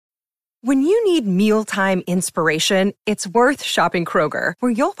When you need mealtime inspiration, it's worth shopping Kroger,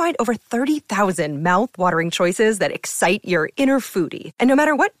 where you'll find over 30,000 mouth-watering choices that excite your inner foodie. And no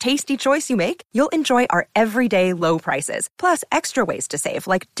matter what tasty choice you make, you'll enjoy our everyday low prices, plus extra ways to save,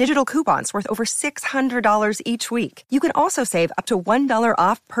 like digital coupons worth over $600 each week. You can also save up to $1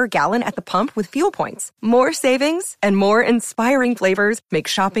 off per gallon at the pump with fuel points. More savings and more inspiring flavors make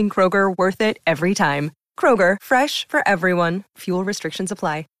shopping Kroger worth it every time. Kroger, fresh for everyone. Fuel restrictions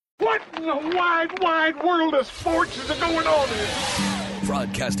apply. What in the wide, wide world of sports is going on here?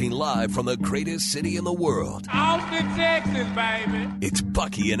 Broadcasting live from the greatest city in the world. Austin, Texas, baby. It's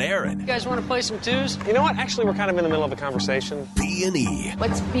Bucky and Aaron. You guys want to play some twos? You know what? Actually, we're kind of in the middle of a conversation. B&E.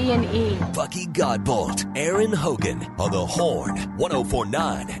 What's B&E? Bucky Godbolt, Aaron Hogan on the Horn,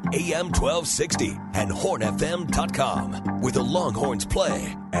 104.9 AM 1260 and hornfm.com, where the Longhorns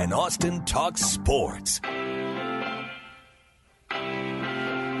play and Austin talks sports.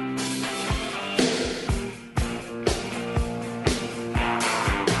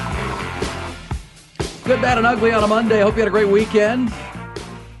 Good, bad, and ugly on a Monday. Hope you had a great weekend.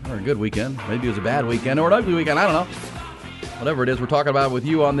 Or a good weekend. Maybe it was a bad weekend or an ugly weekend. I don't know. Whatever it is, we're talking about with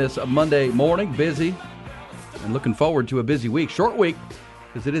you on this Monday morning. Busy. And looking forward to a busy week. Short week,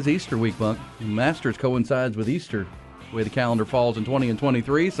 because it is Easter week, Bunk. Masters coincides with Easter, the way the calendar falls in 20 and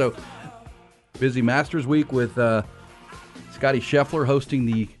 23. So, busy Masters week with Scotty Scheffler hosting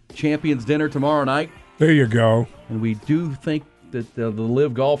the Champions Dinner tomorrow night. There you go. And we do think that the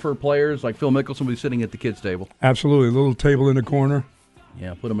live golfer players like Phil Mickelson will be sitting at the kids' table. Absolutely. A little table in the corner.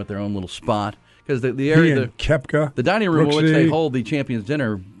 Yeah, put them at their own little spot. Because the He area, and Koepka, the dining room in which Brooksy. they hold the Champions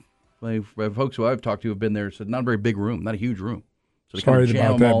Dinner, folks who I've talked to have been there said not a very big room, not a huge room. So they Sorry kind of jam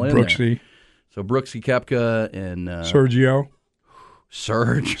about them all that, in there. Brooksy. So Brooksy, Koepka, and Sergio.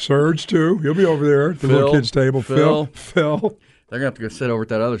 Serge, too. He'll be over there at the Phil, little kids' table. Phil. Phil. They're going to have to go sit over at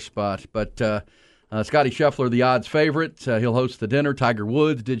that other spot. But Scotty Scheffler, the odds favorite. He'll host the dinner. Tiger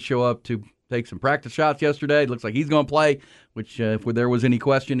Woods did show up to take some practice shots yesterday. It looks like he's going to play, which if there was any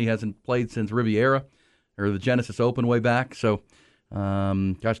question, he hasn't played since Riviera or the Genesis Open way back. So,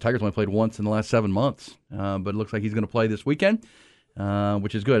 Tiger's only played once in the last 7 months. But it looks like he's going to play this weekend,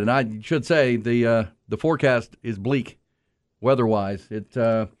 which is good. And I should say the forecast is bleak weather-wise. It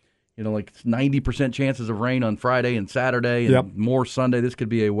like 90% chances of rain on Friday and Saturday and more Sunday. This could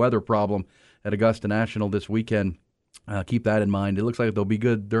be a weather problem at Augusta National this weekend. Keep that in mind. It looks like they'll be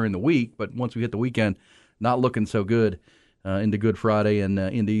good during the week, but once we hit the weekend, not looking so good into Good Friday and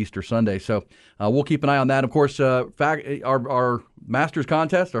into Easter Sunday. So we'll keep an eye on that. Of course, our Masters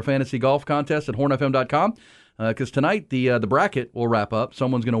contest, our fantasy golf contest at hornfm.com, because tonight the bracket will wrap up.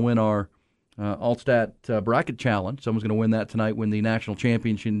 Someone's going to win our All-Stat Bracket Challenge. Someone's going to win that tonight when the national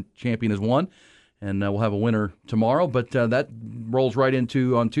champion is won. And we'll have a winner tomorrow. But that rolls right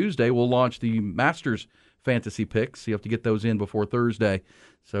into on Tuesday. We'll launch the Masters fantasy picks. You have to get those in before Thursday.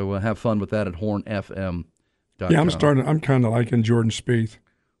 So have fun with that at hornfm.com. Yeah, I'm kind of liking Jordan Spieth.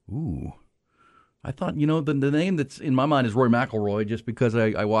 Ooh. I thought, the name that's in my mind is Rory McIlroy, just because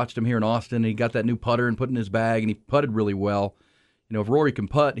I watched him here in Austin. And he got that new putter and put it in his bag, and he putted really well. If Rory can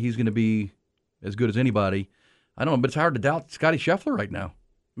putt, he's going to be as good as anybody. I don't know, but it's hard to doubt Scotty Scheffler right now.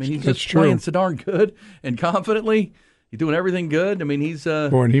 I mean, he's just playing so darn good and confidently. He's doing everything good. I mean, he's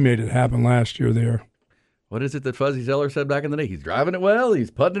boy, and he made it happen last year there. What is it that Fuzzy Zeller said back in the day? He's driving it well. He's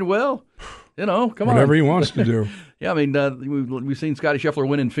putting it well. Come on. Whatever he wants to do. Yeah, I mean, we've seen Scotty Scheffler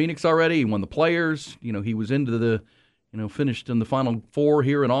win in Phoenix already. He won the Players. He was into the, finished in the Final Four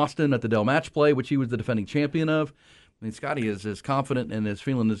here in Austin at the Dell Match Play, which he was the defending champion of. I mean, Scotty is as confident and is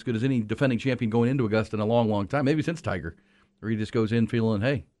feeling as good as any defending champion going into Augusta in a long, long time, maybe since Tiger, where he just goes in feeling,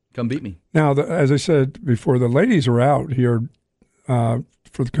 hey, come beat me. Now, as I said before, the ladies are out here for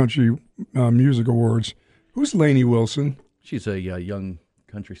the Country Music Awards. Who's Lainey Wilson? She's a young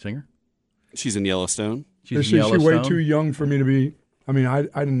country singer. She's in Yellowstone. Is she way too young for me to be? I mean, I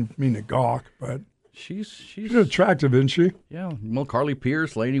didn't mean to gawk, but she's attractive, isn't she? Yeah. Well, Carly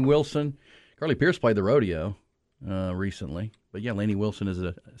Pearce, Lainey Wilson. Carly Pearce played the rodeo recently, but yeah, Lainey Wilson is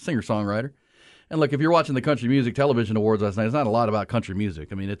a singer-songwriter. And look, if you're watching the Country Music Television Awards last night, it's not a lot about country music.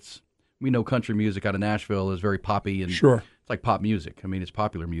 I mean, we know country music out of Nashville is very poppy and sure. It's like pop music. I mean, it's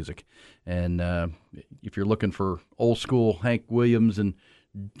popular music. And if you're looking for old school Hank Williams and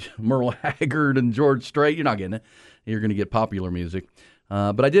Merle Haggard and George Strait, you're not getting it. You're going to get popular music.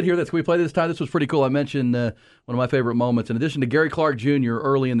 But I did hear that. Can we play this time? This was pretty cool. I mentioned one of my favorite moments. In addition to Gary Clark Jr.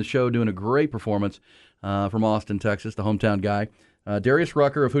 early in the show doing a great performance from Austin, Texas, the hometown guy, Darius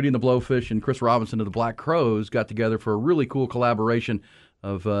Rucker of Hootie and the Blowfish and Chris Robinson of the Black Crowes got together for a really cool collaboration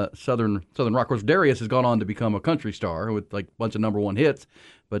Southern Rock. Of course, Darius has gone on to become a country star with like a bunch of number one hits,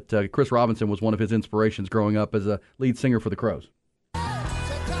 but Chris Robinson was one of his inspirations growing up as a lead singer for the Crows.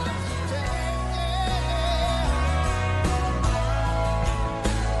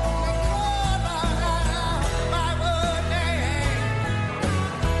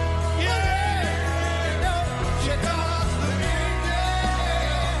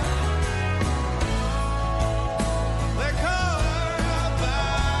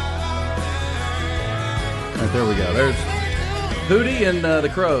 There we go. There's Hootie and the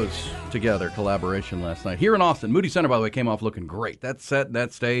Crows together, collaboration last night. Here in Austin, Moody Center, by the way, came off looking great. That set,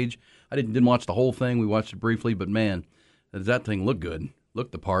 that stage, I didn't watch the whole thing. We watched it briefly, but man, does that thing look good.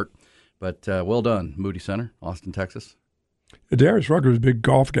 Looked the part. But well done, Moody Center, Austin, Texas. Darius Rucker's a big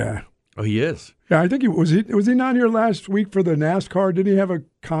golf guy. Oh, he is? Yeah, I think was he not here last week for the NASCAR? Did he have a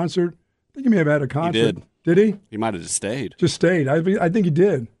concert? I think he may have had a concert. He did. Did he? He might have just stayed. Just stayed. I think he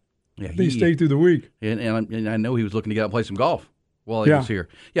did. Yeah, he stayed through the week. And I know he was looking to get out and play some golf while he was here.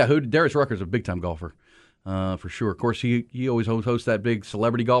 Yeah, Darius Rucker's a big-time golfer, for sure. Of course, he always hosts that big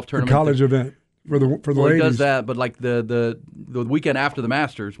celebrity golf tournament. The college event for the ladies. He does that, but like the weekend after the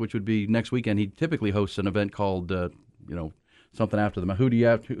Masters, which would be next weekend, he typically hosts an event called, something after the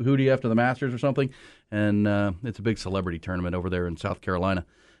Hootie after the Masters or something. And it's a big celebrity tournament over there in South Carolina.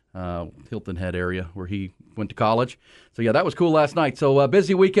 Hilton Head area where he went to college. So, yeah, that was cool last night. So,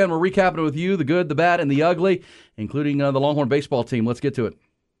 busy weekend. We're recapping it with you, the good, the bad, and the ugly, including the Longhorn baseball team. Let's get to it.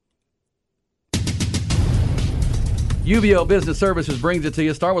 UBEO Business Services brings it to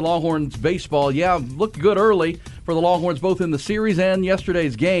you. Start with Longhorns baseball. Yeah, looked good early for the Longhorns, both in the series and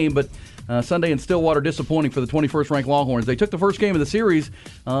yesterday's game, but Sunday in Stillwater, disappointing for the 21st-ranked Longhorns. They took the first game of the series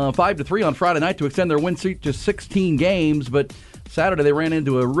 5-3 on Friday night to extend their win streak to 16 games, but Saturday, they ran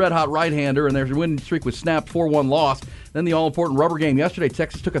into a red-hot right-hander, and their winning streak was snapped, 4-1 loss. Then the all-important rubber game yesterday.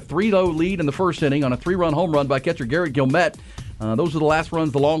 Texas took a 3-0 lead in the first inning on a 3-run home run by catcher Garrett Gilmette. Those were the last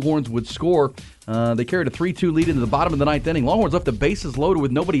runs the Longhorns would score. They carried a 3-2 lead into the bottom of the ninth inning. Longhorns left the bases loaded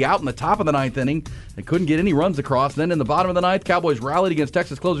with nobody out in the top of the ninth inning. They couldn't get any runs across. Then in the bottom of the ninth, Cowboys rallied against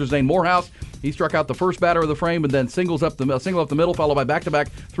Texas closer Zane Morehouse. He struck out the first batter of the frame and then single up the middle, followed by back-to-back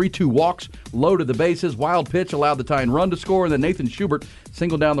 3-2 walks, loaded the bases. Wild pitch allowed the tying run to score, and then Nathan Schubert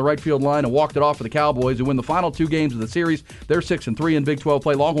singled down the right field line and walked it off for the Cowboys, who win the final two games of the series. They're 6-3 in Big 12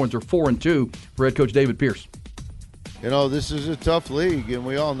 play. Longhorns are 4-2 for head coach David Pierce. You know, this is a tough league, and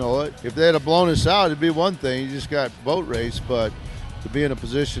we all know it. If they had blown us out, it'd be one thing. You just got boat race, but to be in a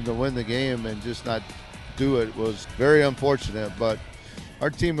position to win the game and just not do it was very unfortunate. But our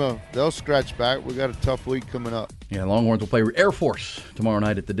team, they'll scratch back. We got a tough week coming up. Yeah, Longhorns will play Air Force tomorrow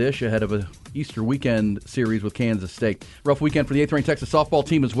night at the Dish ahead of a Easter weekend series with Kansas State. Rough weekend for the 8th-ranked Texas softball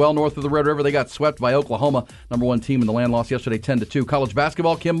team as well. North of the Red River, they got swept by Oklahoma, number one team in the land, lost yesterday 10-2. College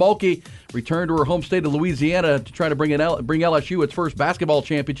basketball, Kim Mulkey returned to her home state of Louisiana to try to bring LSU its first basketball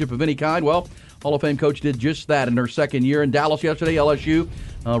championship of any kind. Well, Hall of Fame coach did just that in her second year. In Dallas yesterday, LSU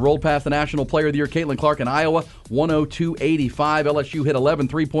rolled past the National Player of the Year, Caitlin Clark, in Iowa, 102-85. LSU hit 11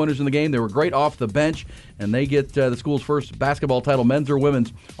 three-pointers in the game. They were great off the bench, and they get the school's first basketball title, men's or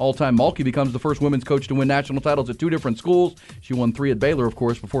women's, all-time. Mulkey becomes the first women's coach to win national titles at two different schools. She won 3 at Baylor, of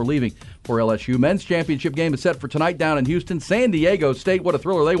course, before leaving for LSU. Men's championship game is set for tonight down in Houston. San Diego State, what a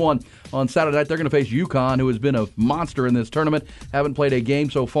thriller. They won on Saturday night. They're going to face UConn, who has been a monster in this tournament. Haven't played a game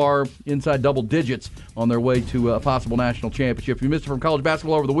so far inside double digits on their way to a possible national championship. If you missed it from college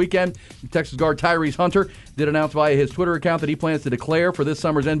basketball over the weekend, Texas guard Tyrese Hunter did announce via his Twitter account that he plans to declare for this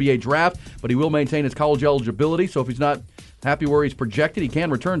summer's NBA draft, but he will maintain his college eligibility, so if he's not happy where he's projected, he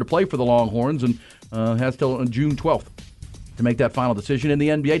can return to play for the Longhorns and has till June 12th to make that final decision. In the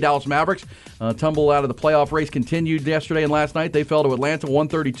NBA, Dallas Mavericks tumble out of the playoff race continued yesterday and last night. They fell to Atlanta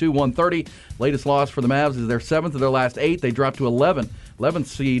 132-130. Latest loss for the Mavs is their 7th of their last 8. They dropped to 11th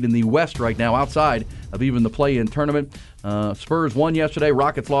seed in the West right now, outside of even the play-in tournament. Spurs won yesterday.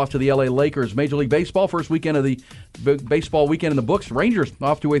 Rockets lost to the LA Lakers. Major League Baseball, first weekend of the baseball weekend in the books. Rangers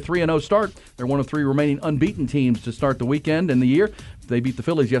off to a 3-0 start. They're one of 3 remaining unbeaten teams to start the weekend and the year. They beat the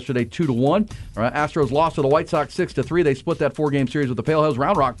Phillies yesterday 2-1. Astros lost to the White Sox 6-3. They split that 4-game series with the Pale Hills.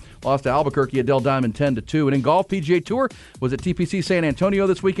 Round Rock lost to Albuquerque at Del Diamond 10-2. And in golf, PGA Tour was at TPC San Antonio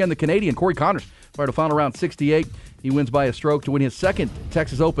this weekend. The Canadian Corey Connors fired a final round 68. He wins by a stroke to win his second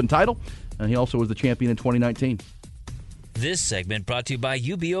Texas Open title. And he also was the champion in 2019. This segment brought to you by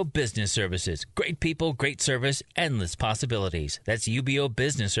UBEO Business Services. Great people, great service, endless possibilities. That's UBEO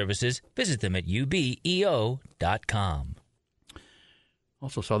Business Services. Visit them at ubeo.com.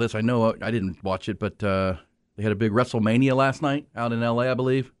 Also saw this. I know I didn't watch it, but they had a big WrestleMania last night out in L.A., I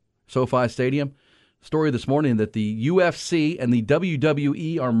believe, SoFi Stadium. story this morning that the UFC and the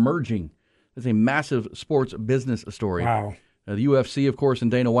WWE are merging. It's a massive sports business story. Wow. The UFC, of course,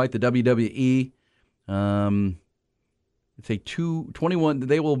 and Dana White, the WWE. It's a 21.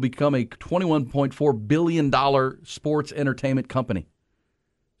 They will become a $21.4 billion sports entertainment company.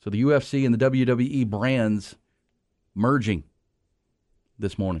 So the UFC and the WWE brands merging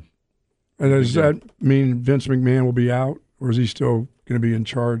this morning. And does that mean Vince McMahon will be out, or is he still going to be in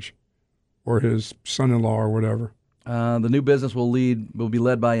charge, or his son-in-law or whatever? The new business will be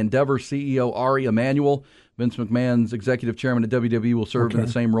led by Endeavor CEO Ari Emanuel. Vince McMahon's executive chairman at WWE will serve in the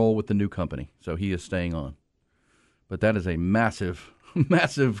same role with the new company, so he is staying on. But that is a massive,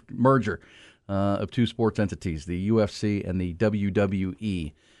 massive merger of two sports entities, the UFC and the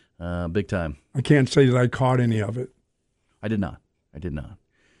WWE. Big time. I can't say that I caught any of it. I did not.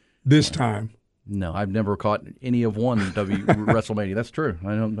 This time. No, I've never caught any of one WrestleMania. That's true.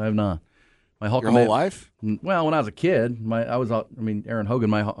 I have not. My Your whole life? Well, when I was a kid, Aaron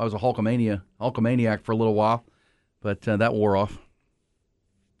Hogan. I was a Hulkamaniac for a little while, but that wore off.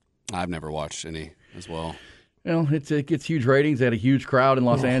 I've never watched any as well. Well, it gets huge ratings. They had a huge crowd in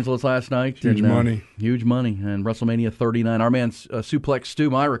Los Angeles last night. Huge money. Huge money. And WrestleMania 39. Our man Suplex Stu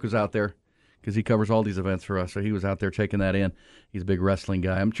Myrick was out there because he covers all these events for us. So he was out there checking that in. He's a big wrestling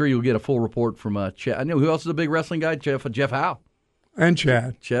guy. I'm sure you'll get a full report from Chad. I know who else is a big wrestling guy? Jeff Howe. And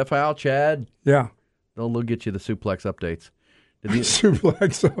Chad. Jeff Howe, Chad. Yeah. They'll get you the suplex updates.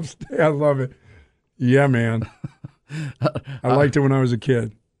 Suplex updates. I love it. Yeah, man. I liked it when I was a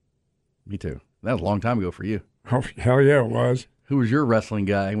kid. Me too. That was a long time ago for you. Oh, hell yeah, it was. Who was your wrestling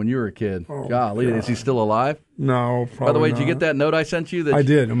guy when you were a kid? Oh, Golly, is he still alive? No, probably By the way, not. did you get that note I sent you? I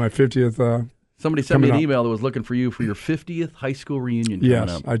did on my 50th. Somebody sent me an email that was looking for you for your 50th high school reunion coming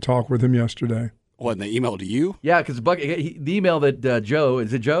yes, up. I talked with him yesterday. What, and they emailed to you? Yeah, because the email that Joe,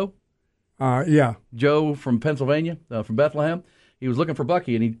 is it Joe? Yeah. Joe from Pennsylvania, from Bethlehem. He was looking for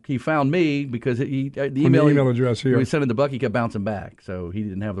Bucky, and he found me because the email address here. He sent it to Bucky, kept bouncing back, so he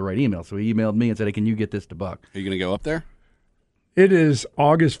didn't have the right email. So he emailed me and said, "Hey, can you get this to Buck?" Are you going to go up there? It is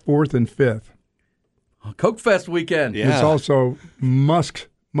August 4th and 5th. Coke Fest weekend. Yeah. It's also Musk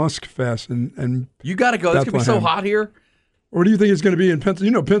Fest, and you got to go. It's going to be so hot here. What do you think it's going to be in Pennsylvania?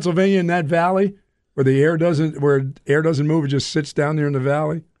 You know, Pennsylvania in that valley where air doesn't move, it just sits down there in the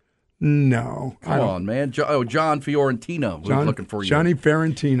valley. No, come on, man. John Fiorentino was looking for you. Johnny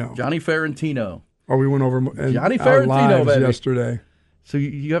Ferrantino. Oh, we went over Johnny our Ferrantino, lives baby. yesterday. So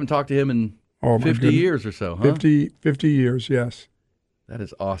you haven't talked to him in 50 years or so, huh? 50 years, yes. That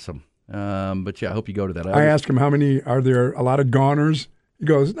is awesome. But yeah, I hope you go to that. I asked him are there a lot of goners? He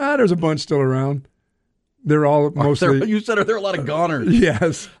goes, there's a bunch still around. They're all mostly. You said, are there a lot of goners?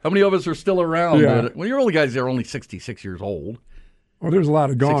 Yes. How many of us are still around? Yeah. Well, you're only guys that are only 66 years old. Well, there's a lot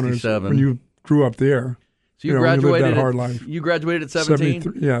of goners 67. when you grew up there. So you graduated. When you lived that hard life. You graduated at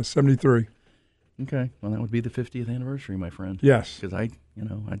 17. Yeah, 73. Okay, well that would be the 50th anniversary, my friend. Yes, because I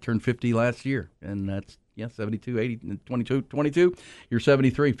turned 50 last year, and that's 72, 80, 22. You're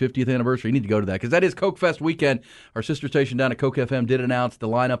 73, 50th anniversary. You need to go to that because that is Coke Fest weekend. Our sister station down at Coke FM did announce the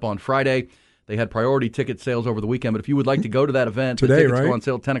lineup on Friday. They had priority ticket sales over the weekend, but if you would like to go to that event, today, the tickets right? go on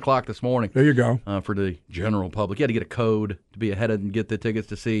sale at 10 o'clock this morning. There you go. For the general public. You had to get a code to be ahead and get the tickets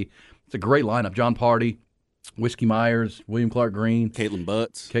to see. It's a great lineup. John Party, Whiskey Myers, William Clark Green. Caitlin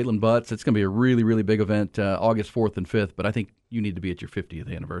Butts. It's going to be a really, really big event, August 4th and 5th, but I think you need to be at your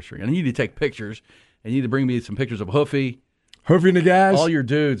 50th anniversary. And you need to take pictures, and you need to bring me some pictures of Hoofy. Hoofy and the guys? All your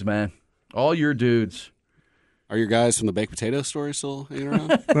dudes, man. All your dudes. Are your guys from the baked potato story still hanging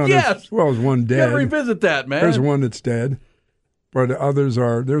around? No, yes. There's one dead. You got to revisit that, man. There's one that's dead, but the others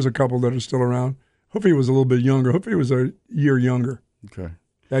there's a couple that are still around. Hoofy was a little bit younger. Hoofy was a year younger. Okay.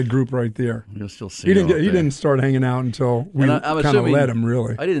 That group right there. You'll still see. He didn't start hanging out until we kind of let him.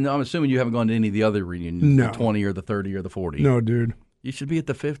 Really. I'm assuming you haven't gone to any of the other reunions. No. The 20 or the 30 or the 40. No, dude. You should be at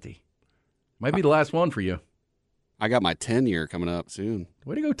the 50. Might be the last one for you. I got my 10-year coming up soon.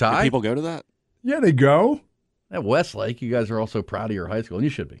 Way to go, Ty. Do people go to that? Yeah, they go. At Westlake, you guys are also proud of your high school, and you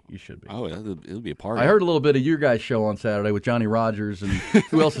should be. Oh, it'll be a party. I heard a little bit of your guys' show on Saturday with Johnny Rogers, and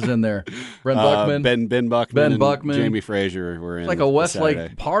who else is in there? Brent Buckman? Ben Buckman. Ben Buckman. Jamie Frazier were in. It's like a Westlake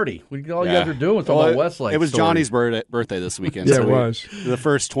Saturday. party. All you guys are doing is talking about Westlake. It was stories. Johnny's birthday this weekend. Yeah, so it was. The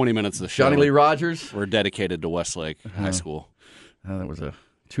first 20 minutes of the show. Johnny Lee Rogers? Were dedicated to Westlake High School. That was a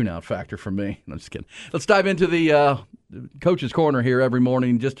tune-out factor for me. No, I'm just kidding. Let's dive into the Coach's Corner here every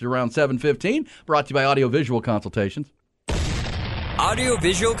morning just around 7:15, brought to you by Audio Visual Consultations. Audio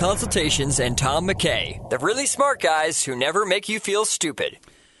Visual Consultations and Tom McKay, the really smart guys who never make you feel stupid.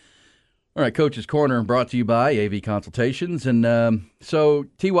 All right, Coach's Corner brought to you by AV Consultations. And so,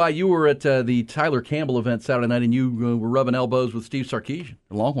 T.Y., you were at the Tyler Campbell event Saturday night, and you were rubbing elbows with Steve Sarkisian,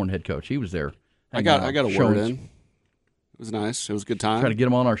 the Longhorn head coach. He was there. I got a word in. It was nice. It was a good time. Try to get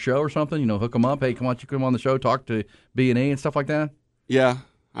him on our show or something, hook him up. Hey, come on, you come on the show, talk to B&E and stuff like that? Yeah.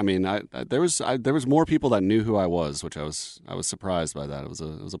 I mean, there was more people that knew who I was, which I was surprised by that. It was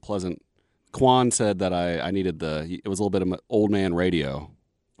a pleasant. Quan said that I needed it was a little bit of old man radio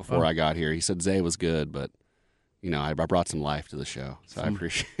before I got here. He said Zay was good, but I brought some life to the show, so I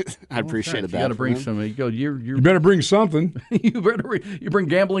appreciated that. You got to bring some. You better bring something. you bring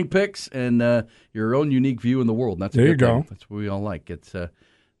gambling picks and your own unique view in the world. And that's there. You go. That's what we all like. It's the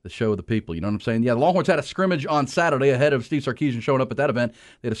show of the people. You know what I'm saying? Yeah, the Longhorns had a scrimmage on Saturday ahead of Steve Sarkisian showing up at that event.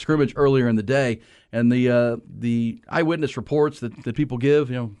 They had a scrimmage earlier in the day, and the eyewitness reports that people give,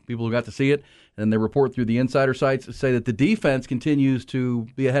 people who got to see it, and they report through the insider sites say that the defense continues to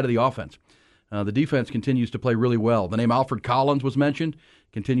be ahead of the offense. The defense continues to play really well. The name Alfred Collins was mentioned,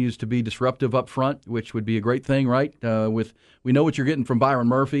 continues to be disruptive up front, which would be a great thing, right? We know what you're getting from Byron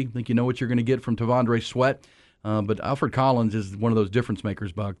Murphy. I think you know what you're going to get from Tavondre Sweat. But Alfred Collins is one of those difference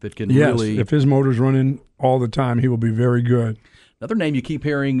makers, Buck, that can really... Yes, if his motor's running all the time, he will be very good. Another name you keep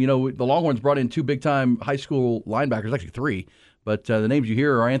hearing, the Longhorns brought in 2 big-time high school linebackers, actually 3, but the names you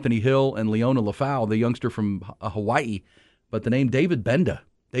hear are Anthony Hill and Leona Lafau, the youngster from Hawaii. But the name David Benda,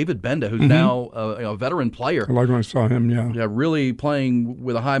 who's now a veteran player. I like when I saw him, Yeah, really playing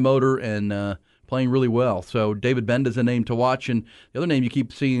with a high motor and playing really well. So David Benda's a name to watch. And the other name you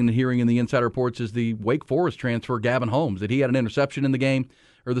keep seeing and hearing in the insider reports is the Wake Forest transfer, Gavin Holmes, that he had an interception in the game,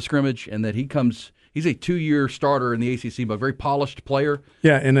 or the scrimmage, and that he's a 2-year starter in the ACC, but a very polished player.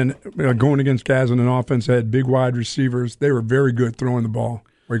 Yeah, and then going against Gaz in an offense that had big wide receivers, they were very good throwing the ball,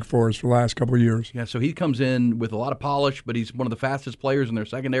 Wake Forest, for the last couple of years. Yeah, so he comes in with a lot of polish, but he's one of the fastest players in their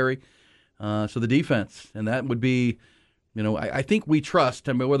secondary. So the defense, and that would be, I think we trust,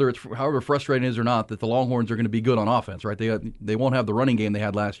 whether it's however frustrating it is or not, that the Longhorns are going to be good on offense, right? They won't have the running game they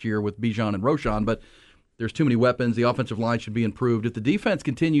had last year with Bijan and Roschon, but there's too many weapons. The offensive line should be improved. If the defense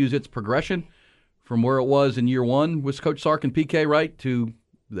continues its progression from where it was in year 1 with Coach Sark and PK, right, to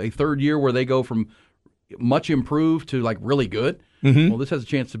a third year where they go from much improved to like really good, well, this has a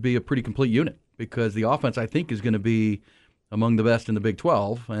chance to be a pretty complete unit because the offense, I think, is going to be among the best in the Big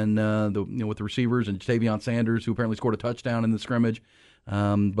 12, and with the receivers and Tavion Sanders, who apparently scored a touchdown in the scrimmage,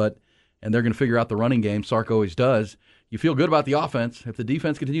 and they're going to figure out the running game. Sark always does. You feel good about the offense. If the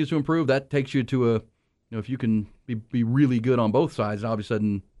defense continues to improve, that takes you to if you can be really good on both sides, all of a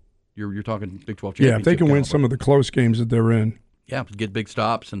sudden you're talking Big 12 championship. Yeah, if they can win some of the close games that they're in. Yeah, get big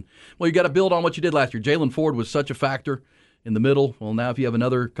stops. And, you got to build on what you did last year. Jalen Ford was such a factor in the middle. Well, now if you have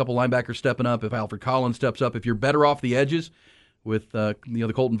another couple linebackers stepping up, if Alfred Collins steps up, if you're better off the edges with the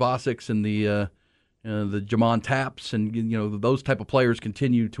Colton Vosiks and the Jamon Taps and those type of players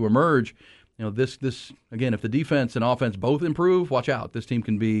continue to emerge, this again, if the defense and offense both improve, watch out. This team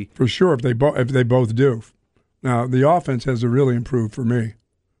can be for sure if they both do. Now the offense has to really improve for me.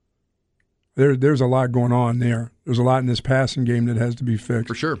 There's a lot going on there. There's a lot in this passing game that has to be fixed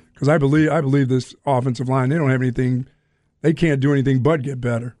for sure. Because I believe this offensive line, they don't have anything. They can't do anything but get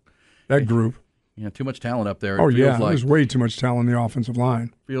better. That group. Yeah, too much talent up there. There's way too much talent in the offensive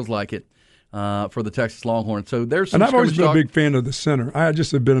line. Feels like it for the Texas Longhorns. So there's and I've always been a big fan of the center. I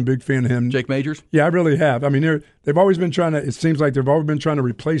just have been a big fan of him, Jake Majors. Yeah, I really have. I mean, they've always been trying to. It seems like they've always been trying to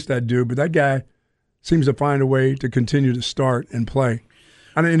replace that dude, but that guy seems to find a way to continue to start and play.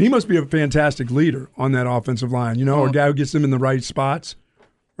 And he must be a fantastic leader on that offensive line. A guy who gets them in the right spots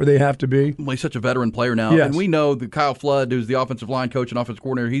where they have to be. Well, he's such a veteran player now, and we know that Kyle Flood, who's the offensive line coach and offensive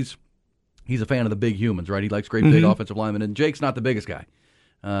coordinator, he's a fan of the big humans, right? He likes great big offensive linemen, and Jake's not the biggest guy.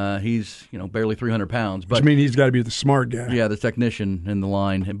 He's barely 300 pounds. But, which means he's got to be the smart guy. Yeah, the technician in the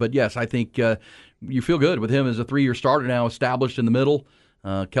line. But, yes, I think you feel good with him as a 3-year starter now established in the middle.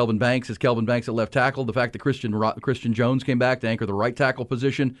 Kelvin Banks at left tackle. The fact that Christian Jones came back to anchor the right tackle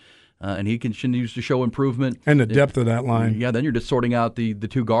position, and he continues to show improvement. And the depth of that line. Yeah, then you're just sorting out the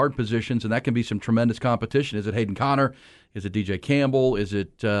 2 guard positions, and that can be some tremendous competition. Is it Hayden Connor? Is it DJ Campbell? Is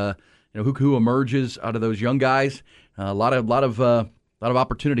it who emerges out of those young guys? A lot of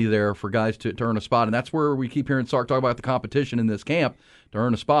opportunity there for guys to earn a spot, and that's where we keep hearing Sark talk about the competition in this camp to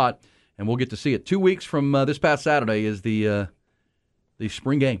earn a spot, and we'll get to see it. 2 weeks from this past Saturday is the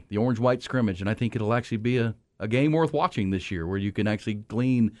spring game, the orange-white scrimmage, and I think it'll actually be a game worth watching this year, where you can actually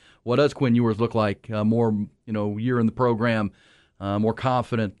glean what does Quinn Ewers look like, more year in the program, more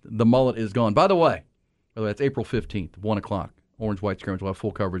confident. The mullet is gone. By the way, that's April 15th, 1 o'clock. Orange-white scrimmage. We'll have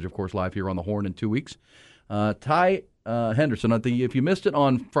full coverage, of course, live here on the Horn in 2 weeks. Ty Henderson, if you missed it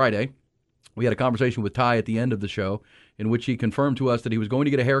on Friday, We had a conversation with Ty at the end of the show in which he confirmed to us that he was going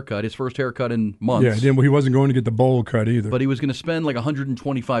to get a haircut, his first haircut in months. Yeah, he wasn't going to get the bowl cut either. But he was going to spend like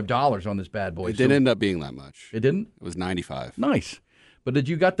 $125 on this bad boy. It didn't end up being that much. It didn't? It was $95. Nice. But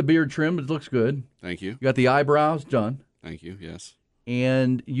you got the beard trimmed. It looks good. Thank you. You got the eyebrows done. Thank you, yes.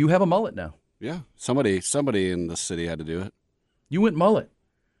 And you have a mullet now. Yeah, somebody in the city had to do it. You went mullet.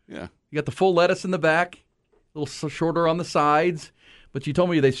 Yeah. You got the full lettuce in the back, a little shorter on the sides, but you told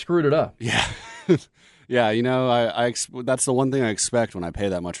me they screwed it up. Yeah. Yeah, that's the one thing I expect when I pay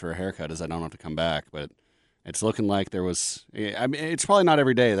that much for a haircut is I don't have to come back. But it's looking like there was. I mean, it's probably not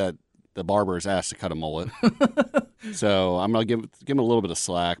every day that the barber is asked to cut a mullet. So I'm gonna give him a little bit of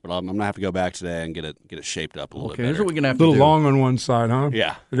slack, but I'm gonna have to go back today and get it shaped up a little bit better. Here's what we're gonna have to do. A little long on one side, huh?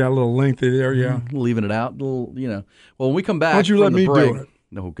 Yeah. It got a little lengthy there, yeah. Leaving it out, little, Well, when we come back, why don't you let me break, do it?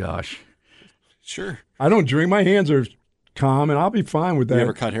 Oh gosh. Sure. I don't drink. My hands are calm, and I'll be fine with that. You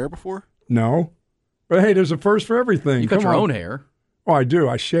ever cut hair before? No. But hey, there's a first for everything. You cut your own hair. Oh, I do.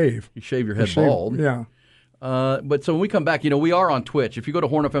 I shave. You shave your head bald. Yeah. But so when we come back, we are on Twitch. If you go to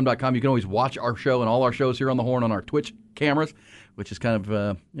hornfm.com, you can always watch our show and all our shows here on the Horn on our Twitch cameras, which is kind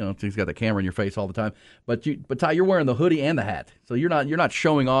of, he's got the camera in your face all the time. But Ty, you're wearing the hoodie and the hat, so you're not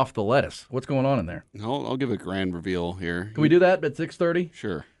showing off the lettuce. What's going on in there? I'll give a grand reveal here. Can we do that at 6:30?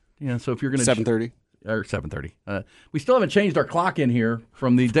 Sure. Yeah. So if you're going to 7:30 or 7:30, we still haven't changed our clock in here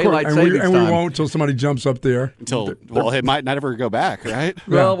from the daylight savings time. And we won't until somebody jumps up there. It might not ever go back, right?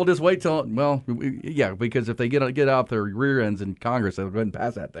 Well, we'll just wait till because if they get out their rear ends in Congress, they'll go ahead and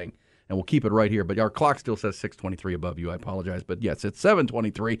pass that thing, and we'll keep it right here. But our clock still says 6:23 above you. I apologize, but yes, it's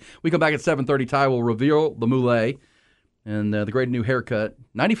 7:23. We come back at 7:30. Ty will reveal the mullet and the great new haircut.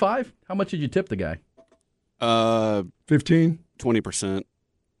 95. How much did you tip the guy? 15, 20%.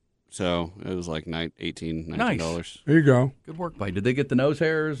 So it was like $18, $19. Nice. There you go. Good work, buddy. Did they get the nose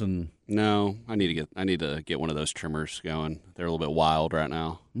hairs and? No, I need to get one of those trimmers going. They're a little bit wild right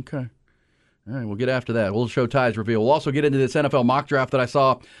now. Okay. All right, we'll get after that. We'll show Ty's reveal. We'll also get into this NFL mock draft that I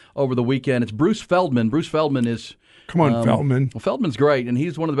saw over the weekend. It's Bruce Feldman. Bruce Feldman is. Come on, Feldman. Well, Feldman's great, and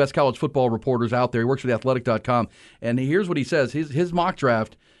he's one of the best college football reporters out there. He works for theathletic.com, and here's what he says. His mock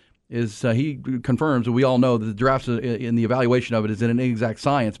draft is he confirms, and we all know that the drafts in the evaluation of it is an inexact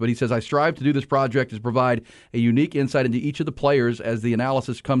science, but he says, I strive to do this project to provide a unique insight into each of the players as the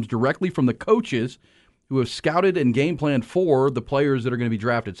analysis comes directly from the coaches who have scouted and game planned for the players that are going to be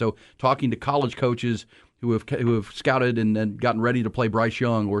drafted. So talking to college coaches who have scouted and gotten ready to play Bryce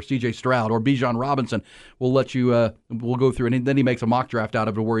Young or C.J. Stroud or Bijan Robinson, we'll let you. We'll go through, and then he makes a mock draft out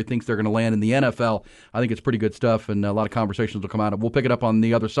of it where he thinks they're going to land in the NFL. I think it's pretty good stuff, and a lot of conversations will come out of it. We'll pick it up on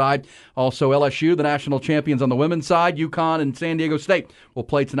the other side. Also, LSU, the national champions on the women's side, UConn and San Diego State will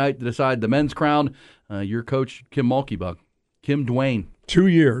play tonight to decide the men's crown. Your coach, Kim Mulkey, Kim Dwayne. 2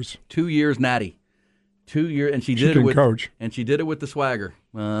 years. 2 years natty. 2 years, and she did it with coach. And she did it with the swagger.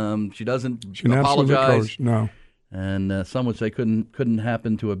 She doesn't she apologize. Coach. No. And some would say couldn't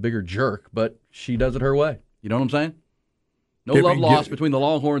happen to a bigger jerk, but she does it her way. You know what I'm saying? No love lost between the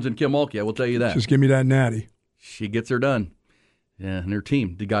Longhorns and Kim Mulkey, I will tell you that. Just give me that natty. She gets her done. Yeah, and her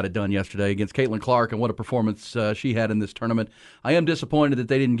team got it done yesterday against Caitlin Clark, and what a performance she had in this tournament. I am disappointed that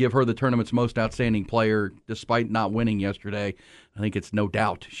they didn't give her the tournament's most outstanding player, despite not winning yesterday. I think it's no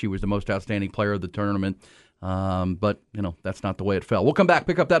doubt she was the most outstanding player of the tournament. But, that's not the way it fell. We'll come back,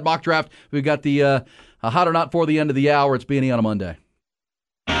 pick up that mock draft. We've got the hot or not for the end of the hour. It's B&E on a Monday.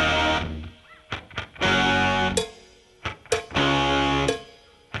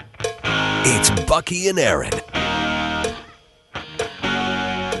 It's Bucky and Aaron.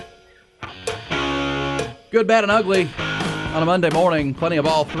 Good, bad, and ugly on a Monday morning. Plenty of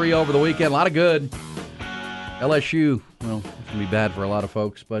all three over the weekend. A lot of good. LSU, well, it's going to be bad for a lot of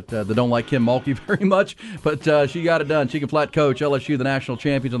folks, but they don't like Kim Mulkey very much. But she got it done. She can flat coach. LSU, the national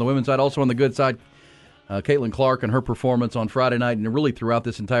champions on the women's side. Also on the good side, Caitlin Clark and her performance on Friday night and really throughout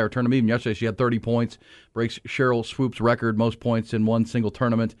this entire tournament. Even yesterday, she had 30 points, breaks Cheryl Swoop's record, most points in one single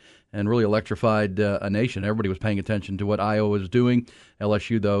tournament, and really electrified a nation. Everybody was paying attention to what Iowa was doing.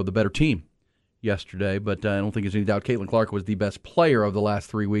 LSU, though, the better team yesterday, but I don't think there's any doubt Caitlin Clark was the best player of the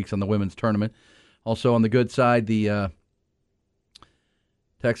last 3 weeks on the women's tournament. Also on the good side, the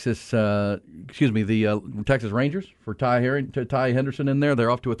Texas Rangers for Ty Henderson in there.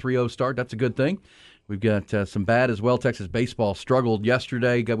 They're off to a 3-0 start. That's a good thing. We've got some bad as well. Texas baseball struggled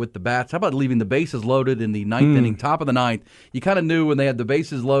yesterday with the bats. How about leaving the bases loaded in the ninth inning, top of the ninth? You kind of knew when they had the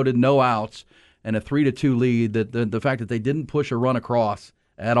bases loaded, no outs, and a 3-2 lead that the fact that they didn't push a run across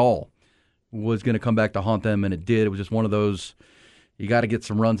at all was going to come back to haunt them, and it did. It was just one of those, you got to get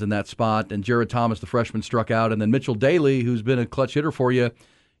some runs in that spot. And Jared Thomas, the freshman, struck out. And then Mitchell Daly, who's been a clutch hitter for you,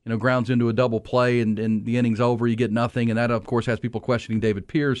 grounds into a double play and the inning's over, you get nothing, and that of course has people questioning David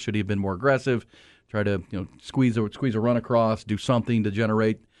Pierce. Should he have been more aggressive? Try to squeeze a run across, do something to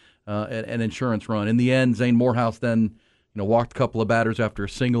generate an insurance run. In the end, Zane Morehouse then walked a couple of batters after a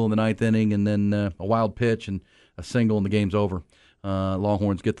single in the ninth inning, and then a wild pitch and a single, and the game's over.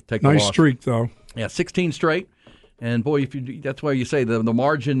 Longhorns get to take the loss. Nice streak though. Yeah, 16 straight. And boy, that's why you say the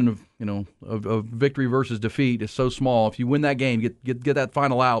margin of victory versus defeat is so small. If you win that game, get that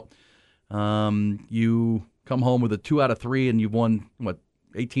final out, you come home with a 2 out of 3, and you've won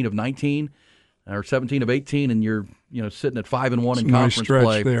 18 of 19 or 17 of 18, and you're sitting at 5-1 in conference nice stretch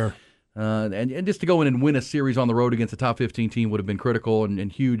play there. And just to go in and win a series on the road against a top 15 team would have been critical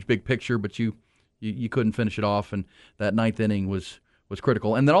and huge, big picture. But you couldn't finish it off, and that ninth inning was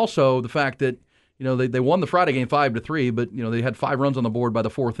critical. And then also the fact that they won the Friday game 5-3, but they had 5 runs on the board by the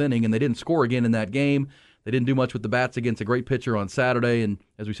fourth inning, and they didn't score again in that game. They didn't do much with the bats against a great pitcher on Saturday, and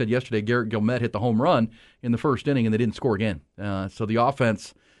as we said yesterday, Garrett Gilmet hit the home run in the first inning, and they didn't score again. So the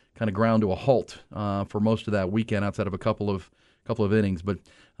offense kind of ground to a halt for most of that weekend, outside of a couple of innings. But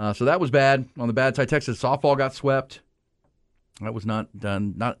so that was bad. On the bad side, Texas softball got swept. That was not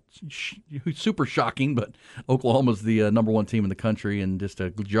super shocking, but Oklahoma's the number 1 team in the country and just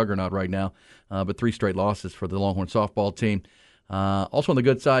a juggernaut right now. But 3 straight losses for the Longhorn softball team. Also on the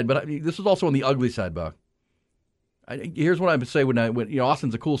good side, but this is also on the ugly side, Buck. Here's what I would say when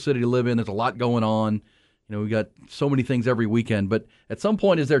Austin's a cool city to live in. There's a lot going on. We got so many things every weekend. But at some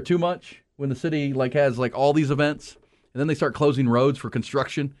point, is there too much when the city has all these events, and then they start closing roads for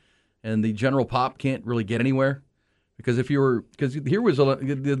construction, and the general pop can't really get anywhere? Because here was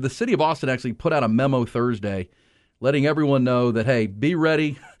the city of Austin actually put out a memo Thursday, letting everyone know that, hey, be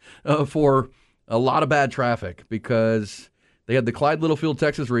ready for a lot of bad traffic, because they had the Clyde Littlefield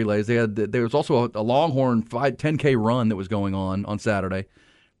Texas relays. There was also a Longhorn 10K run that was going on Saturday.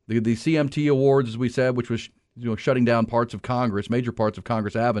 The CMT Awards, as we said, which was shutting down parts of Congress, major parts of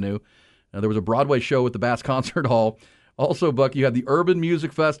Congress Avenue. There was a Broadway show at the Bass Concert Hall. Also, Buck, you had the Urban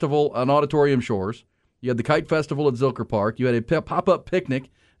Music Festival on Auditorium Shores. You had the Kite Festival at Zilker Park. You had a pop-up picnic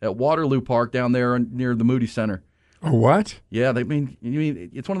at Waterloo Park down there near the Moody Center. Oh, what? Yeah,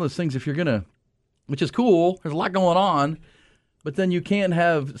 it's one of those things, if you're going to, which is cool, there's a lot going on, but then you can't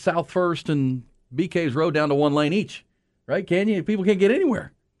have South First and BK's Road down to 1 lane each, right? Can you? People can't get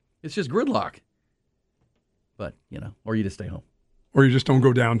anywhere. It's just gridlock. But, or you just stay home. Or you just don't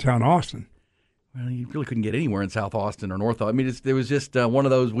go downtown Austin. Well, you really couldn't get anywhere in South Austin or North Austin. I mean, it was just one of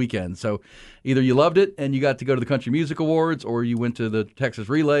those weekends. So either you loved it and you got to go to the Country Music Awards, or you went to the Texas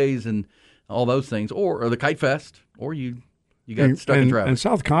Relays and all those things, or the Kite Fest, or you got stuck in traffic. And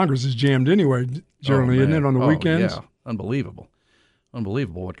South Congress is jammed anyway, generally, isn't it, on the weekends? Yeah, unbelievable.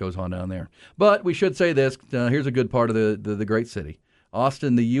 Unbelievable what goes on down there. But we should say this. Here's a good part of the great city.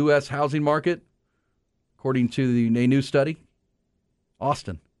 Austin, the U.S. housing market, according to a new study,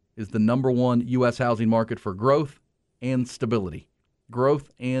 Austin is the number 1 U.S. housing market for growth and stability. Growth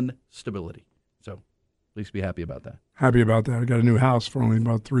and stability. So at least be happy about that. Happy about that. I got a new house for only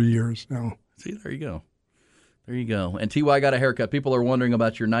about 3 years now. See, there you go. There you go. And T.Y. got a haircut. People are wondering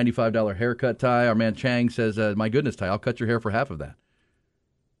about your $95 haircut, Ty. Our man Chang says, my goodness, Ty, I'll cut your hair for half of that.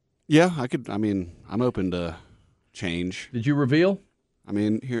 Yeah, I could. I mean, I'm open to change. Did you reveal? I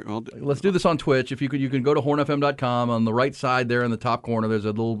mean, here. Let's do this on Twitch. If you can go to hornfm.com. On the right side there in the top corner, there's a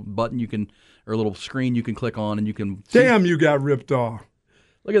little button or a little screen you can click on, and you can. Damn, you got ripped off.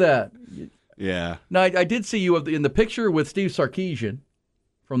 Look at that. Yeah. Now, I did see you in the picture with Steve Sarkisian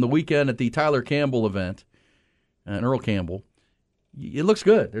from the weekend at the Tyler Campbell event, and Earl Campbell. It looks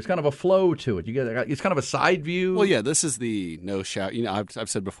good. There's kind of a flow to it. It's kind of a side view. Well, yeah, this is the no shower. I've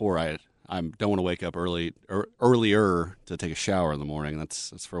said before, I don't want to wake up earlier to take a shower in the morning.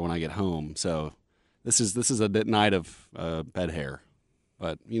 That's for when I get home. So this is a night of bed hair,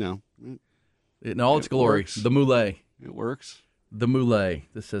 but in all its glory, works. The Moulet. It works. The Moulet.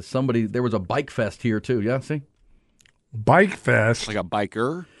 This says there was a bike fest here too. Yeah, see, bike fest, like a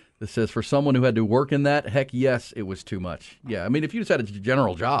biker. This says, for someone who had to work in that, heck yes, it was too much. Yeah, I mean, if you just had a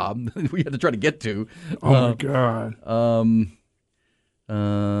general job, we had to try to get to. Oh, my God.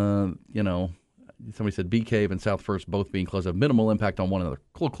 Somebody said Bee Cave and South First both being closed have minimal impact on one another.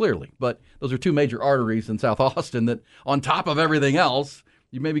 Clearly. But those are 2 major arteries in South Austin that, on top of everything else,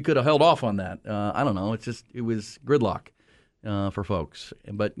 you maybe could have held off on that. I don't know. It was gridlock for folks.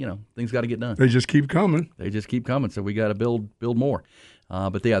 But, things got to get done. They just keep coming. So we got to build more.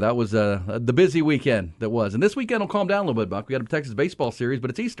 But yeah, that was the busy weekend that was. And this weekend will calm down a little bit, Buck. We got a Texas baseball series, but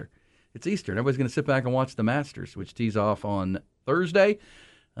it's Easter. And everybody's going to sit back and watch the Masters, which tees off on Thursday.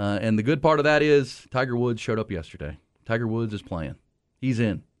 And the good part of that is Tiger Woods showed up yesterday. Tiger Woods is playing. He's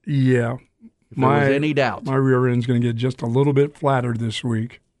in. Yeah. If there was any doubt. My rear end's going to get just a little bit flatter this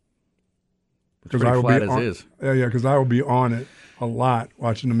week. It's pretty flat as is. Yeah, because I will be on it a lot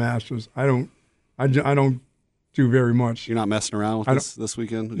watching the Masters. I don't do very much. You're not messing around with this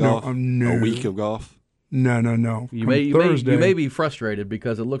weekend? No, Golf? no. A week of golf? No. You may be frustrated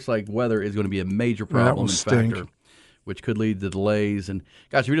because it looks like weather is going to be a major problem and factor, which could lead to delays. And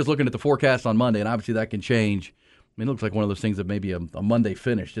gosh, if you're just looking at the forecast on Monday, and obviously that can change. I mean, it looks like one of those things that may be a Monday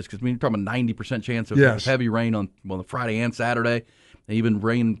finish, just because you're talking about 90% chance of heavy rain on Friday and Saturday, and even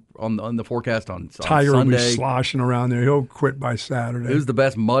rain on the forecast on Tiger Sunday. will be sloshing around there. He'll quit by Saturday. Who's the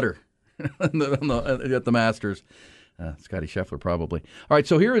best mutter at the Masters? Scotty Scheffler, probably. All right,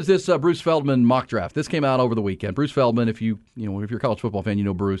 so here is this Bruce Feldman mock draft. This came out over the weekend. Bruce Feldman, if you're a college football fan, you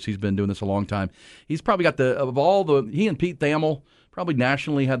know Bruce. He's been doing this a long time. He's probably got he and Pete Thamel probably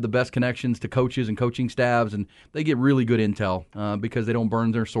nationally have the best connections to coaches and coaching staffs, and they get really good intel because they don't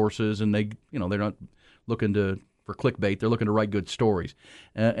burn their sources, and they're not looking for clickbait. They're looking to write good stories.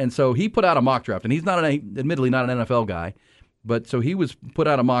 And so he put out a mock draft, and he's admittedly not an NFL guy. But so he was put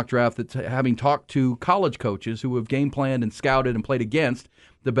out a mock draft that's having talked to college coaches who have game planned and scouted and played against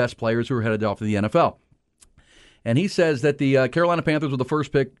the best players who are headed off to the NFL. And he says that the Carolina Panthers with the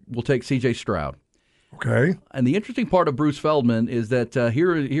first pick will take C.J. Stroud. Okay. And the interesting part of Bruce Feldman is that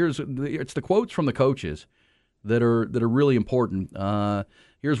it's the quotes from the coaches that are really important.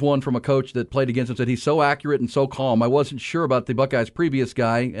 Here's one from a coach that played against him, said he's so accurate and so calm. I wasn't sure about the Buckeyes' previous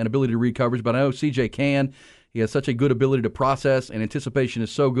guy and ability to read coverage, but I know C.J. can. He has such a good ability to process, and anticipation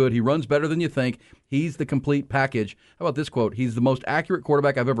is so good. He runs better than you think. He's the complete package. How about this quote? He's the most accurate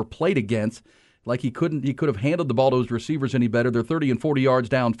quarterback I've ever played against. Like he could have handled the ball to his receivers any better. They're 30 and 40 yards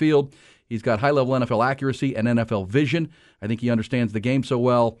downfield. He's got high-level NFL accuracy and NFL vision. I think he understands the game so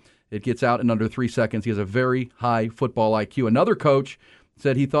well. It gets out in under 3 seconds. He has a very high football IQ. Another coach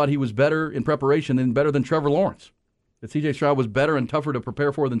said he thought he was better in preparation and better than Trevor Lawrence. That C.J. Stroud was better and tougher to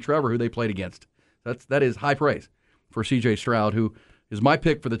prepare for than Trevor, who they played against. That is high praise for C.J. Stroud, who is my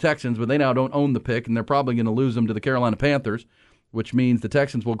pick for the Texans, but they now don't own the pick, and they're probably going to lose them to the Carolina Panthers, which means the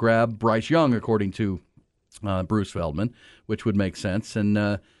Texans will grab Bryce Young, according to Bruce Feldman, which would make sense. And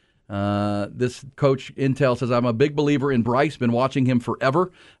this coach, Intel, says, I'm a big believer in Bryce, been watching him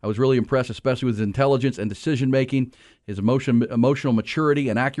forever. I was really impressed, especially with his intelligence and decision-making, his emotional maturity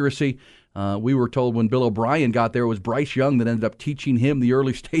and accuracy. We were told when Bill O'Brien got there, it was Bryce Young that ended up teaching him the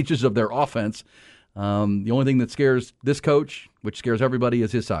early stages of their offense. The only thing that scares this coach, which scares everybody,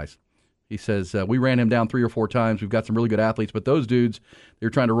 is his size. He says, we ran him down 3 or 4 times. We've got some really good athletes, but those dudes, they're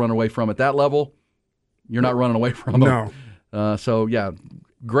trying to run away from at that level. You're not running away from them. No. So, yeah,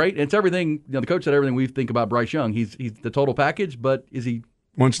 great. It's everything. The coach said everything we think about Bryce Young. He's the total package, but is he?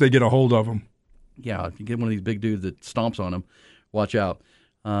 Once they get a hold of him. Yeah, if you get one of these big dudes that stomps on him, watch out.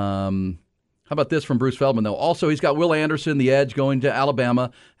 How about this from Bruce Feldman, though? Also, he's got Will Anderson, the edge, going to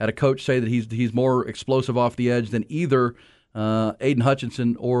Alabama. Had a coach say that he's more explosive off the edge than either Aiden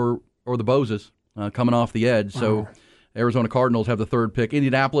Hutchinson or the Bozes coming off the edge. So Arizona Cardinals have the third pick.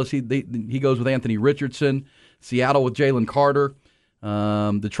 Indianapolis, he goes with Anthony Richardson. Seattle with Jalen Carter.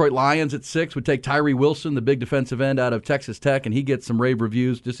 Detroit Lions at 6 would take Tyree Wilson, the big defensive end out of Texas Tech, and he gets some rave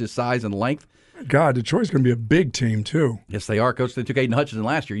reviews, just his size and length. God, Detroit's going to be a big team, too. Yes, they are, Coach. They took Aiden Hutchinson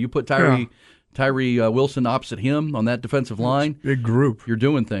last year. You put Tyree Wilson opposite him on that defensive line. Big group. You're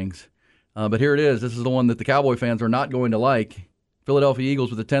doing things. But here it is. This is the one that the Cowboy fans are not going to like. Philadelphia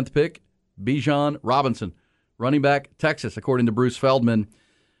Eagles with the 10th pick, Bijan Robinson, running back, Texas, according to Bruce Feldman.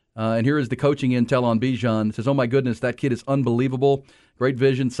 And here is the coaching intel on Bijan. It says, oh, my goodness, that kid is unbelievable. Great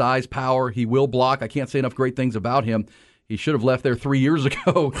vision, size, power. He will block. I can't say enough great things about him. He should have left there 3 years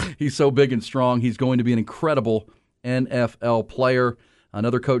ago. He's so big and strong. He's going to be an incredible NFL player.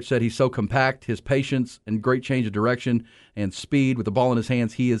 Another coach said he's so compact, his patience and great change of direction and speed with the ball in his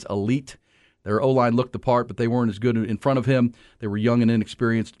hands. He is elite. Their O-line looked the part, but they weren't as good in front of him. They were young and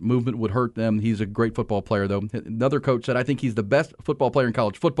inexperienced. Movement would hurt them. He's a great football player, though. Another coach said, I think he's the best football player in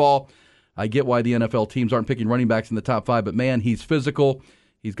college football. I get why the NFL teams aren't picking running backs in the top 5, but, man, he's physical.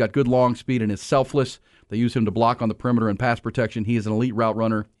 He's got good long speed and is selfless. They use him to block on the perimeter and pass protection. He is an elite route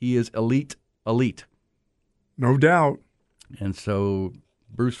runner. He is elite. No doubt. And so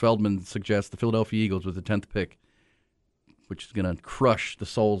Bruce Feldman suggests the Philadelphia Eagles with the 10th pick, which is going to crush the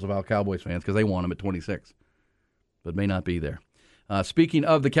souls of our Cowboys fans because they want him at 26, but may not be there. Speaking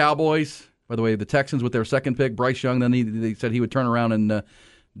of the Cowboys, by the way, the Texans with their second pick, Bryce Young, then they said he would turn around and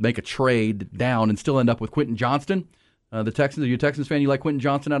make a trade down and still end up with Quentin Johnston. The Texans, are you a Texans fan? You like Quentin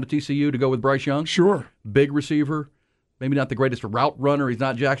Johnston out of TCU to go with Bryce Young? Sure. Big receiver, maybe not the greatest route runner. He's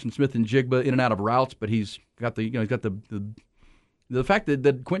not Jackson Smith and Jigba in and out of routes, but he's got the The fact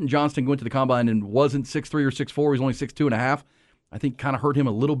that Quentin Johnston went to the combine and wasn't 6'3" or 6'4", he was only 6'2.5", I think kind of hurt him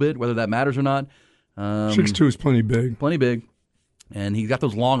a little bit, whether that matters or not. 6'2" is plenty big. Plenty big. And he's got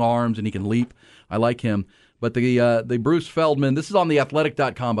those long arms and he can leap. I like him. But the Bruce Feldman, this is on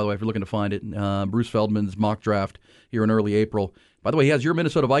theathletic.com, by the way, if you're looking to find it. Bruce Feldman's mock draft here in early April. By the way, he has your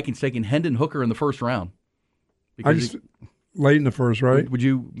Minnesota Vikings taking Hendon Hooker in the first round. Late in the first, right? Would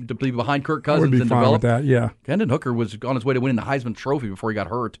you be behind Kirk Cousins I would be and fine develop? with that, yeah. Hendon Hooker was on his way to winning the Heisman Trophy before he got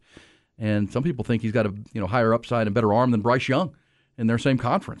hurt. And some people think he's got a higher upside and better arm than Bryce Young in their same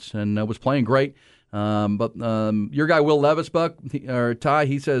conference, and was playing great. But your guy Will Levis, Buck, or Ty,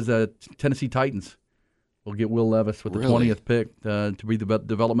 he says Tennessee Titans will get Will Levis with the 20th pick to be the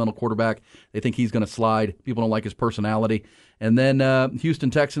developmental quarterback. They think he's going to slide. People don't like his personality. And then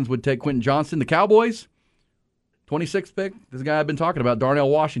Houston Texans would take Quentin Johnston. The Cowboys, 26th pick, this guy I've been talking about, Darnell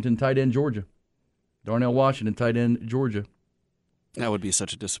Washington, tight end, Georgia. Darnell Washington, tight end, Georgia. That would be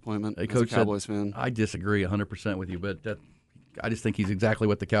such a disappointment as a Coach Cowboys said, fan. I disagree 100% with you, but I just think he's exactly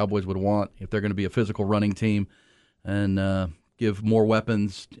what the Cowboys would want if they're going to be a physical running team and give more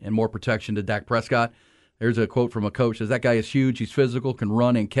weapons and more protection to Dak Prescott. There's a quote from a coach. Says, that guy is huge. He's physical, can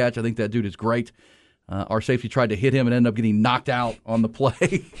run and catch. I think that dude is great. Our safety tried to hit him and ended up getting knocked out on the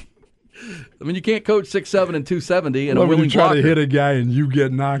play. I mean, you can't coach 6'7" and 270 and a willing you try blocker to hit a guy and you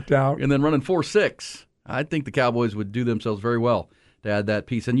get knocked out. And then running 4.6. I think the Cowboys would do themselves very well to add that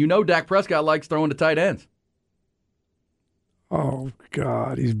piece. And Dak Prescott likes throwing to tight ends. Oh,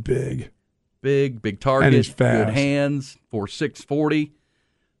 God, he's big. Big target, and he's fast. Good hands, 4.6 40.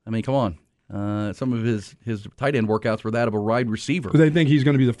 I mean, come on. Some of his tight end workouts were that of a wide receiver. Do they think he's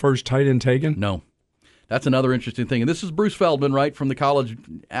going to be the first tight end taken? No. That's another interesting thing. And this is Bruce Feldman, right, from the college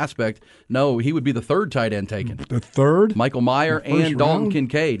aspect. No, he would be the third tight end taken. The third? Michael Mayer and Dalton round?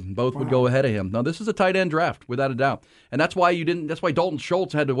 Kincaid both would go ahead of him. Now, this is a tight end draft, without a doubt. And that's why Dalton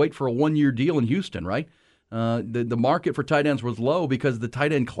Schultz had to wait for a one-year deal in Houston, right? The market for tight ends was low because the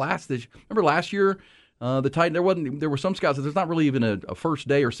tight end class. Remember last year, there were some scouts that there's not really even a first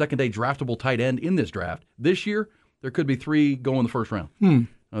day or second day draftable tight end in this draft. This year, there could be 3 go in the first round.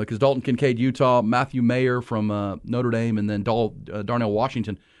 Because Dalton Kincaid, Utah, Matthew Mayer from Notre Dame, and then Darnell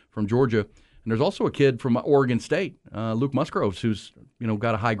Washington from Georgia. And there's also a kid from Oregon State, Luke Musgroves, who's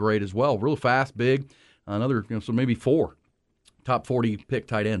got a high grade as well. Real fast, big. Another, so maybe 4 top 40 pick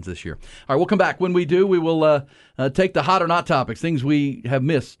tight ends this year. All right, we'll come back. When we do, we will take the hot or not topics, things we have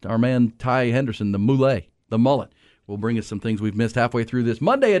missed. Our man Ty Henderson, the mullet, will bring us some things we've missed halfway through this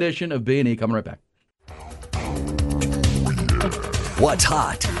Monday edition of B&E. Coming right back. What's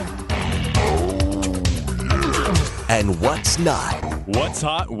hot and what's not? What's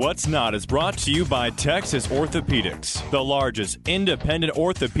Hot, What's Not is brought to you by Texas Orthopedics, the largest independent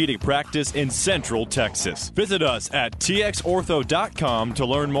orthopedic practice in Central Texas. Visit us at txortho.com to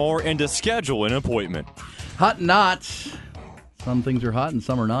learn more and to schedule an appointment. Hot and not. Some things are hot and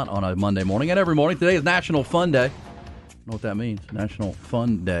some are not on a Monday morning. And every morning, today is National Fun Day. I don't know what that means, National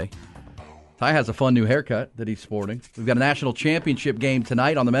Fun Day. Ty has a fun new haircut that he's sporting. We've got a national championship game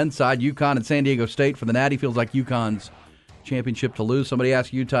tonight on the men's side. UConn and San Diego State for the Natty. Feels like UConn's championship to lose. Somebody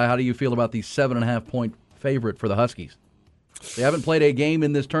asked you, Ty, how do you feel about the 7.5-point favorite for the Huskies? They haven't played a game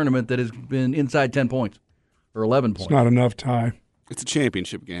in this tournament that has been inside 10 points or 11 points. It's not enough, Ty. It's a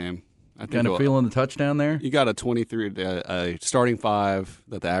championship game. I think kind of feeling the touchdown there? You got a starting 5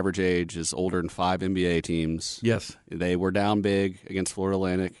 that the average age is older than 5 NBA teams. Yes. They were down big against Florida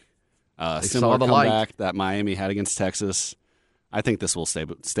Atlantic. They Similar saw the comeback light that Miami had against Texas. I think this will stay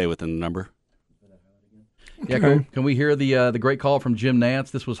within the number. Yeah, can we hear the great call from Jim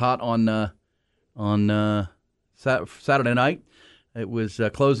Nantz? This was hot on Saturday night. It was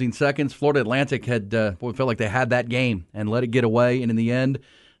closing seconds. Florida Atlantic felt like they had that game and let it get away. And in the end,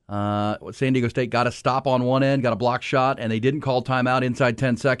 San Diego State got a stop on one end, got a block shot, and they didn't call timeout inside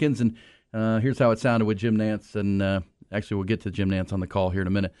 10 seconds. And here's how it sounded with Jim Nantz. And actually, we'll get to Jim Nantz on the call here in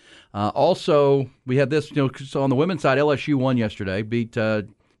a minute. Also, we had this, so on the women's side, LSU won yesterday, beat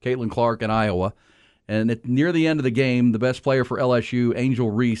Caitlin Clark in Iowa. And near the end of the game, the best player for LSU, Angel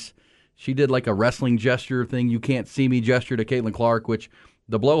Reese, she did like a wrestling gesture thing, you can't see me gesture to Caitlin Clark, which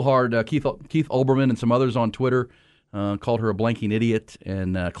the blowhard Keith Olbermann and some others on Twitter called her a blanking idiot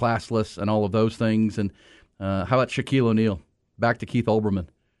and classless and all of those things. And how about Shaquille O'Neal? Back to Keith Olbermann.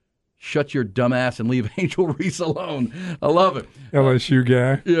 Shut your dumb ass and leave Angel Reese alone. I love it. LSU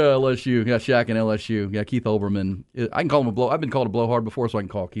guy. Yeah, LSU. Yeah, Shaq and LSU. Yeah, Keith Olbermann. I can call him I've been called a blowhard before, so I can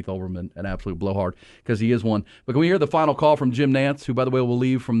call Keith Olbermann an absolute blowhard because he is one. But can we hear the final call from Jim Nantz, who, by the way, will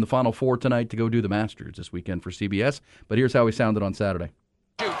leave from the Final Four tonight to go do the Masters this weekend for CBS. But here's how he sounded on Saturday.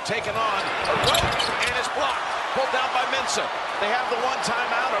 Taken on, and it's blocked. Pulled down by Minson. They have the one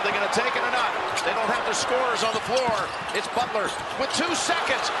timeout. Are they going to take it or not? They don't have the scorers on the floor. It's Butler with 2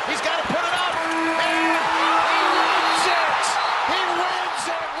 seconds. He's got to put it up. And he wins it. He wins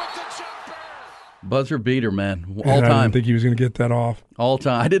it with the jumper. Buzzer beater, man. All I time. didn't think he was going to get that off. All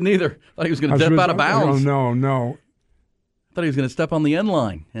time. I didn't either. Thought he was going to step out of bounds. No. Thought he was going to step on the end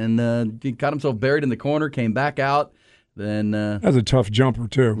line. And he got himself buried in the corner, came back out. Then that's a tough jumper,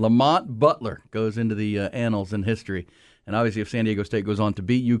 too. Lamont Butler goes into the annals in history. And obviously, if San Diego State goes on to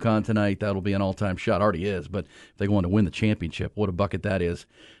beat UConn tonight, that'll be an all-time shot. Already is. But if they go on to win the championship, what a bucket that is.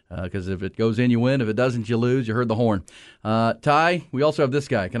 Because if it goes in, you win. If it doesn't, you lose. You heard the horn. Ty, we also have this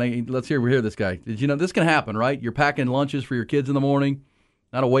guy. Let's hear this guy. Did you know this can happen, right? You're packing lunches for your kids in the morning,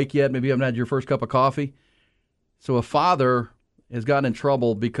 not awake yet. Maybe you haven't had your first cup of coffee. So a father has gotten in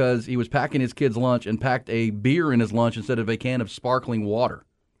trouble because he was packing his kid's lunch and packed a beer in his lunch instead of a can of sparkling water.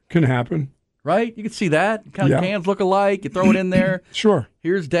 Can happen. Right? You can see that. Kind of cans look alike. You throw it in there. Sure.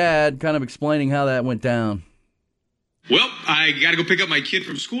 Here's Dad kind of explaining how that went down. Well, I got to go pick up my kid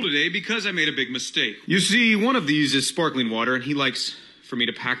from school today because I made a big mistake. You see, one of these is sparkling water, and he likes for me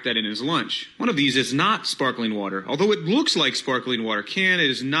to pack that in his lunch. One of these is not sparkling water. Although it looks like sparkling water can,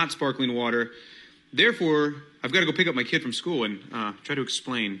 it is not sparkling water. Therefore, I've got to go pick up my kid from school and try to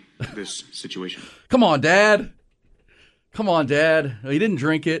explain this situation. Come on, Dad. He didn't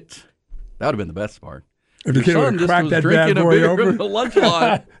drink it. That would have been the best part. If your kid would have cracked that bad boy over. The lunch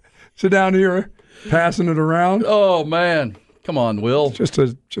line. Sit down here, passing it around. Oh, man. Come on, Will. Just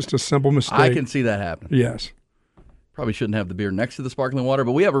a simple mistake. I can see that happen. Yes. Probably shouldn't have the beer next to the sparkling water,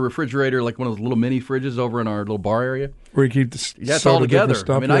 but we have a refrigerator, like one of those little mini fridges over in our little bar area. Where you keep the That's all together.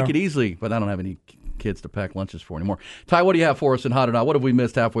 Stuff, I could easily, but I don't have any kids to pack lunches for anymore. Ty, what do you have for us in Hot or Not? What have we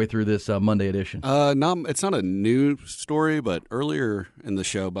missed halfway through this Monday edition? It's not a new story, but earlier in the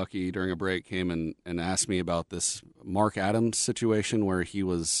show, Bucky, during a break, came and asked me about this Mark Adams situation where he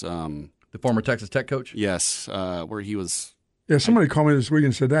was... the former Texas Tech coach? Yes, where he was... Yeah, somebody called me this week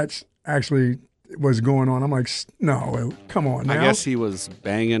and said that's actually what's going on. I'm like, no, come on now. I guess he was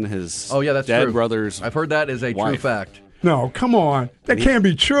banging his that's dead true. brother's I've heard that is a wife. true fact. No, come on. That can't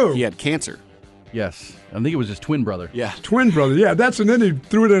be true. He had cancer. Yes. I think it was his twin brother. Yeah. Twin brother. Yeah, and then he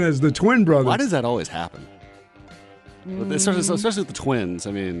threw it in as the twin brother. Why does that always happen? Especially with the twins.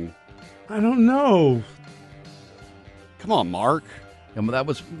 I mean, I don't know. Come on, Mark. Yeah,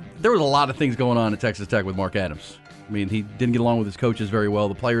 but there was a lot of things going on at Texas Tech with Mark Adams. I mean, he didn't get along with his coaches very well.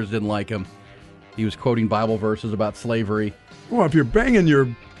 The players didn't like him. He was quoting Bible verses about slavery. Well, if you're banging your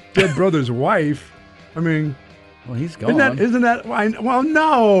dead brother's wife, I mean... Well, he's gone. Isn't that well,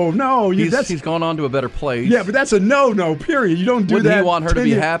 no. He's gone on to a better place. Yeah, but that's a no, period. You don't do Wouldn't that. Wouldn't he want her to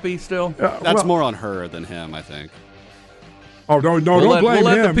be happy still? That's more on her than him, I think. Oh, don't blame him. We'll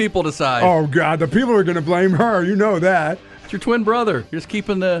let the people decide. Oh, God, the people are going to blame her. You know that. It's your twin brother. You're just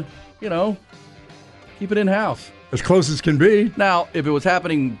keeping keep it in-house. As close as can be. Now, if it was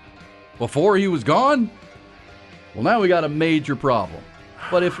happening before he was gone, well, now we got a major problem.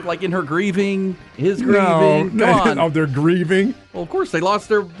 But if, like, in her grieving, his grieving, come on. Oh, they're grieving? Well, of course, they lost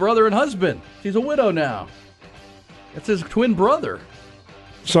their brother and husband. She's a widow now. That's his twin brother.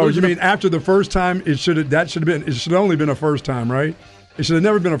 So you mean after the first time, it should have only been a first time, right? It should have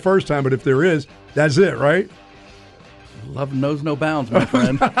never been a first time, but if there is, that's it, right? Love knows no bounds, my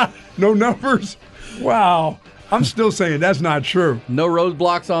friend. No numbers? Wow. I'm still saying that's not true. No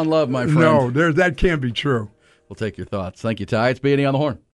roadblocks on love, my friend. No, that can't be true. We'll take your thoughts. Thank you, Ty. It's B&E on the Horn.